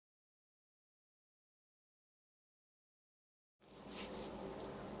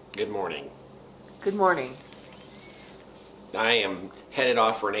Good morning. Good morning. I am headed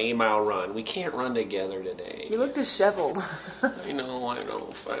off for an 8-mile run. We can't run together today. You look disheveled. I know.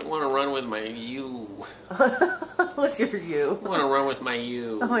 If I want to run with my you. What's your you? I want to run with my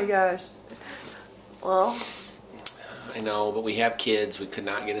you. Oh my gosh. Well. I know, but we have kids. We could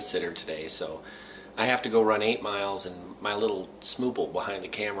not get a sitter today, so I have to go run 8 miles, and my little smoople behind the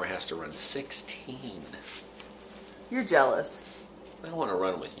camera has to run 16. You're jealous. I want to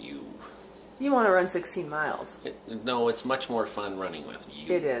run with you. You want to run 16 miles. No, it's much more fun running with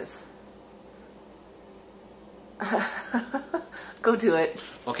you. It is. Go do it.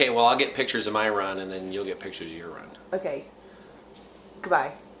 Okay, well, I'll get pictures of my run, and then you'll get pictures of your run. Okay.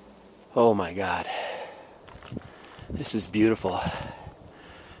 Goodbye. Oh my God. This is beautiful.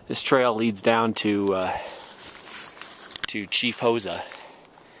 This trail leads down to Chief Hosa.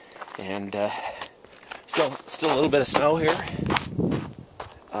 And still a little bit of snow here.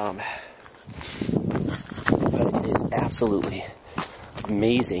 But it is absolutely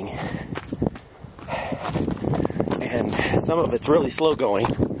amazing. And some of it's really slow going.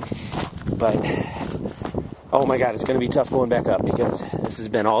 But oh my God, it's going to be tough going back up because this has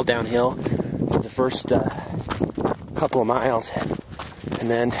been all downhill for the first couple of miles. And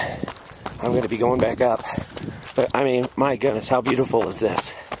then I'm going to be going back up. But I mean, my goodness, how beautiful is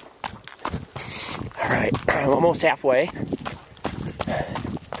this? Alright, I'm almost halfway.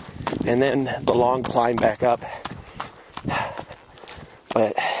 And then the long climb back up.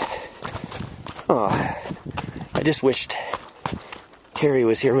 But I just wished Carey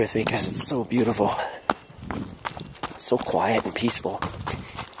was here with me because it's so beautiful. It's so quiet and peaceful.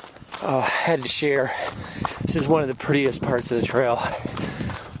 I had to share. This is one of the prettiest parts of the trail.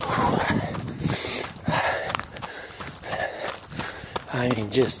 I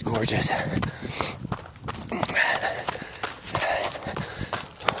mean, just gorgeous.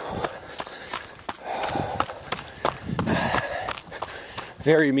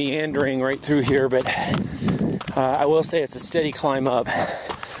 Very meandering right through here, but I will say it's a steady climb up.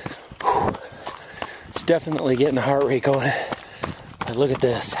 It's definitely getting the heart rate going. But look at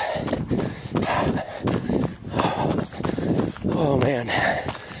this. Oh man,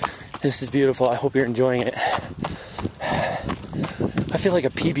 this is beautiful. I hope you're enjoying it. I feel like a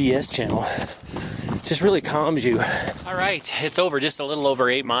PBS channel. It just really calms you. All right, it's over. Just a little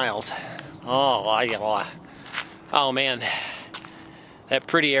over 8 miles. Oh man. That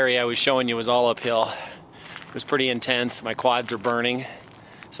pretty area I was showing you was all uphill. It was pretty intense. My quads are burning.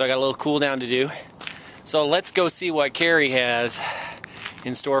 So I got a little cool down to do. So let's go see what Carey has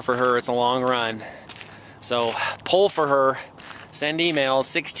in store for her. It's a long run. So poll for her. Send emails.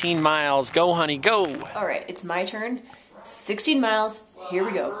 16 miles. Go, honey, go. All right, it's my turn. 16 miles. Here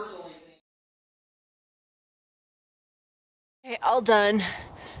we go. Okay, all done.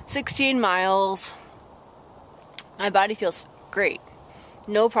 16 miles. My body feels great.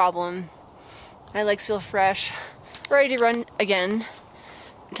 No problem. My legs feel fresh. Ready to run again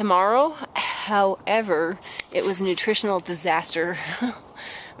tomorrow. However, it was a nutritional disaster.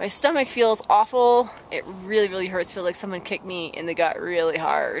 My stomach feels awful. It really, really hurts. Feels like someone kicked me in the gut really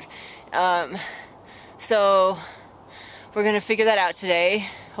hard. So we're gonna figure that out today.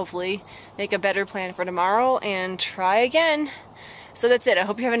 Hopefully make a better plan for tomorrow and try again. So that's it. I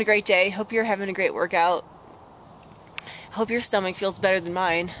hope you're having a great day. Hope you're having a great workout. Hope your stomach feels better than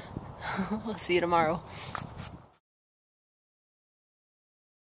mine. I'll see you tomorrow.